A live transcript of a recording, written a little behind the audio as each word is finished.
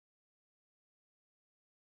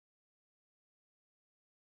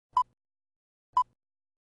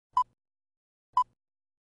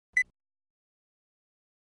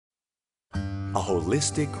A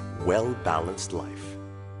holistic, well-balanced life.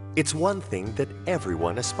 It's one thing that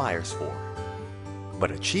everyone aspires for. But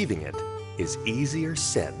achieving it is easier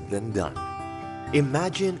said than done.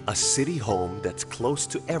 Imagine a city home that's close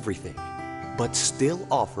to everything, but still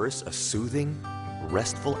offers a soothing,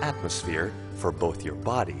 restful atmosphere for both your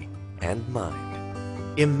body and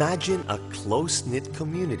mind. Imagine a close-knit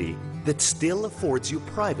community that still affords you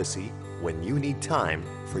privacy when you need time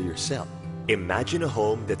for yourself. Imagine a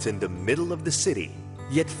home that's in the middle of the city,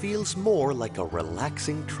 yet feels more like a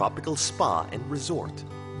relaxing tropical spa and resort.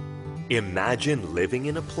 Imagine living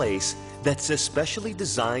in a place that's especially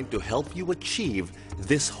designed to help you achieve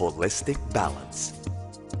this holistic balance.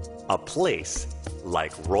 A place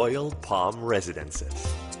like Royal Palm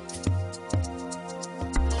Residences.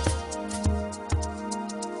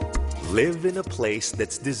 Live in a place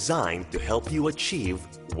that's designed to help you achieve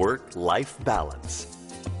work-life balance.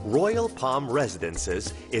 Royal Palm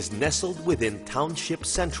Residences is nestled within Township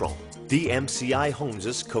Central, DMCI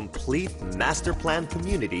Homes' complete master plan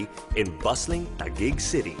community in bustling Taguig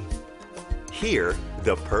City. Here,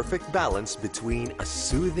 the perfect balance between a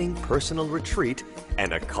soothing personal retreat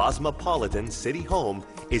and a cosmopolitan city home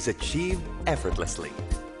is achieved effortlessly.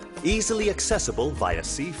 Easily accessible via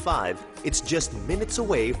C5, it's just minutes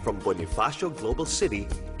away from Bonifacio Global City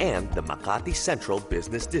and the Makati Central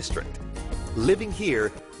Business District. Living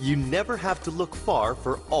here, you never have to look far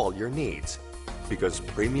for all your needs, because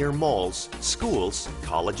premier malls, schools,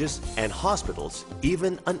 colleges, and hospitals,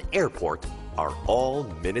 even an airport, are all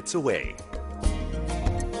minutes away.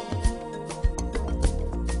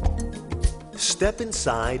 Step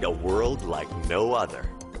inside a world like no other.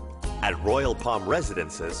 At Royal Palm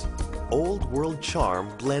Residences, old world charm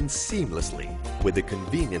blends seamlessly with the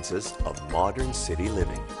conveniences of modern city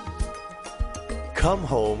living. Come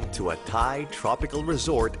home to a Thai tropical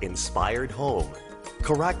resort-inspired home,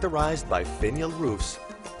 characterized by finial roofs,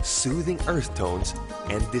 soothing earth tones,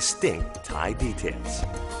 and distinct Thai details.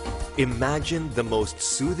 Imagine the most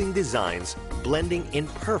soothing designs blending in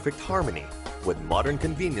perfect harmony with modern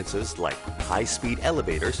conveniences like high-speed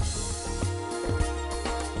elevators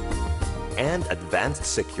and advanced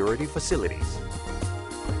security facilities.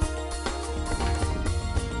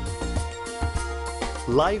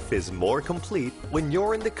 Life is more complete when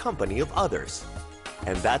you're in the company of others.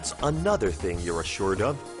 And that's another thing you're assured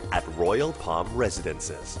of at Royal Palm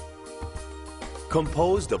Residences.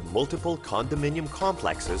 Composed of multiple condominium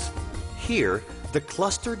complexes, here, the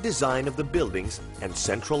clustered design of the buildings and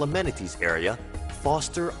central amenities area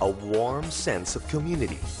foster a warm sense of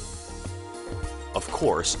community. Of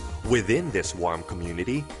course, within this warm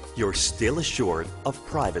community, you're still assured of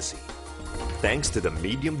privacy, thanks to the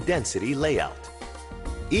medium-density layout.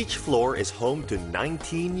 Each floor is home to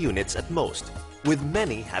 19 units at most, with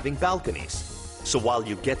many having balconies. So while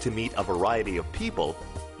you get to meet a variety of people,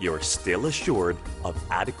 you're still assured of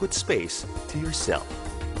adequate space to yourself.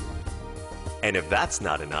 And if that's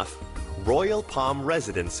not enough, Royal Palm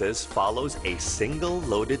Residences follows a single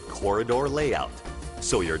loaded corridor layout,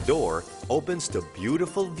 so your door opens to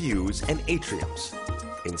beautiful views and atriums,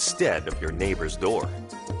 instead of your neighbor's door.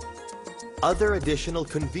 Other additional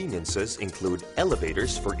conveniences include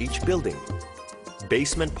elevators for each building,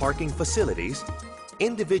 basement parking facilities,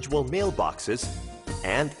 individual mailboxes,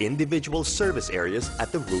 and individual service areas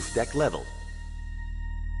at the roof deck level.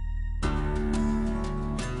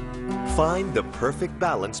 Find the perfect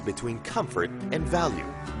balance between comfort and value.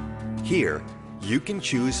 Here, you can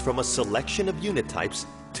choose from a selection of unit types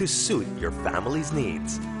to suit your family's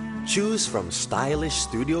needs. Choose from stylish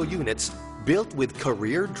studio units built with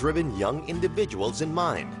career-driven young individuals in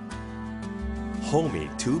mind. Homey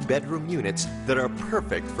 2-bedroom units that are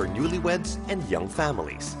perfect for newlyweds and young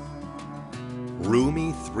families.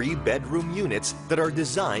 Roomy 3-bedroom units that are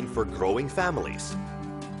designed for growing families.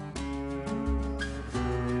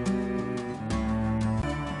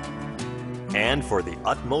 And for the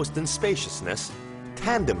utmost in spaciousness,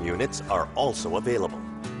 tandem units are also available.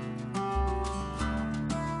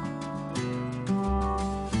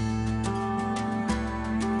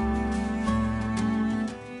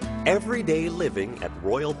 Everyday living at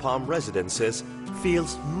Royal Palm Residences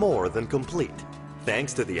feels more than complete,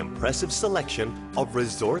 thanks to the impressive selection of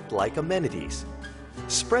resort-like amenities.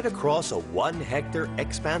 Spread across a 1-hectare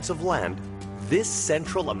expanse of land, this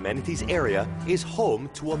central amenities area is home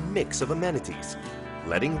to a mix of amenities,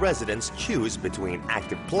 letting residents choose between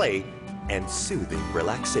active play and soothing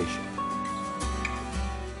relaxation.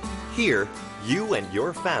 Here, you and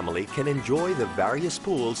your family can enjoy the various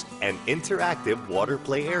pools and interactive water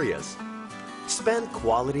play areas. Spend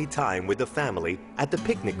quality time with the family at the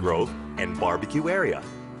picnic grove and barbecue area.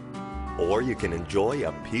 Or you can enjoy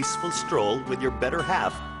a peaceful stroll with your better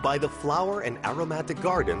half by the flower and aromatic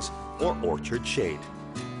gardens or orchard shade.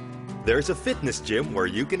 There's a fitness gym where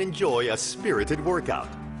you can enjoy a spirited workout.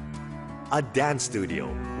 A dance studio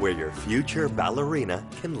where your future ballerina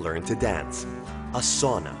can learn to dance. A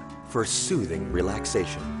sauna for soothing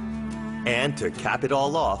relaxation. And to cap it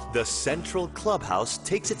all off, the Central Clubhouse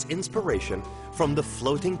takes its inspiration from the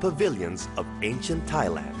floating pavilions of ancient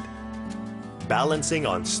Thailand. Balancing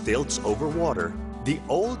on stilts over water, the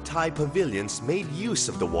old Thai pavilions made use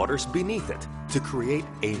of the waters beneath it to create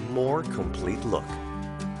a more complete look.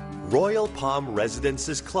 Royal Palm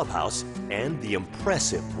Residences Clubhouse and the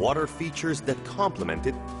impressive water features that complement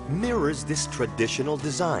it mirrors this traditional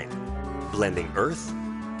design, blending earth,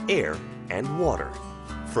 air, and water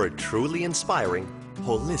for a truly inspiring,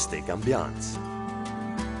 holistic ambiance.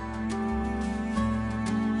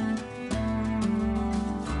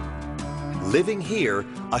 Living here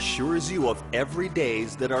assures you of every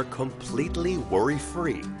days that are completely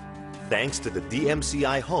worry-free, thanks to the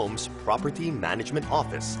DMCI Homes Property Management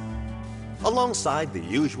Office. Alongside the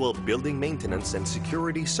usual building maintenance and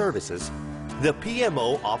security services, the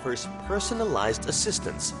PMO offers personalized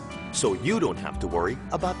assistance, so you don't have to worry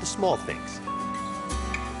about the small things.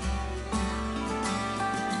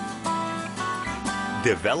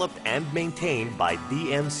 Developed and maintained by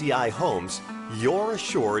DMCI Homes, you're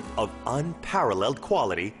assured of unparalleled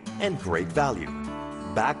quality and great value.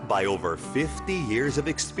 Backed by over 50 years of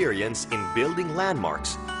experience in building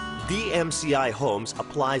landmarks, DMCI Homes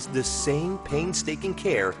applies the same painstaking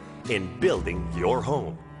care in building your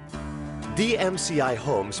home. DMCI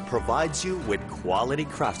Homes provides you with quality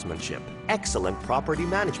craftsmanship, excellent property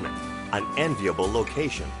management, an enviable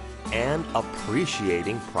location, and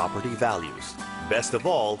appreciating property values. Best of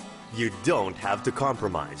all, you don't have to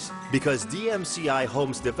compromise because DMCI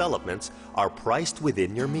Homes developments are priced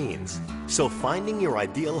within your means. So finding your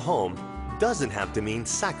ideal home doesn't have to mean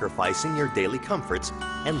sacrificing your daily comforts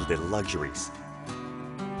and little luxuries.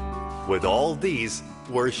 With all these,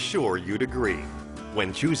 we're sure you'd agree.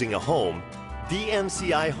 When choosing a home,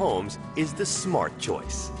 DMCI Homes is the smart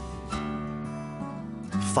choice.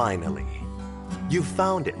 Finally, you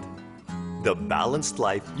found it. The balanced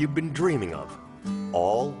life you've been dreaming of,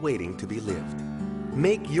 all waiting to be lived.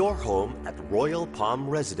 Make your home at Royal Palm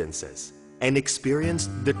Residences and experience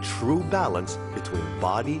the true balance between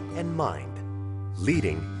body and mind,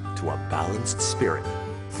 leading to a balanced spirit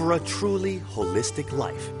for a truly holistic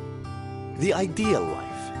life. The ideal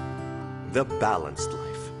life, the balanced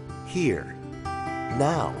life, here,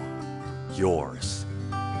 now, yours.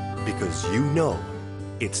 Because you know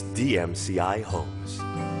it's DMCI Homes.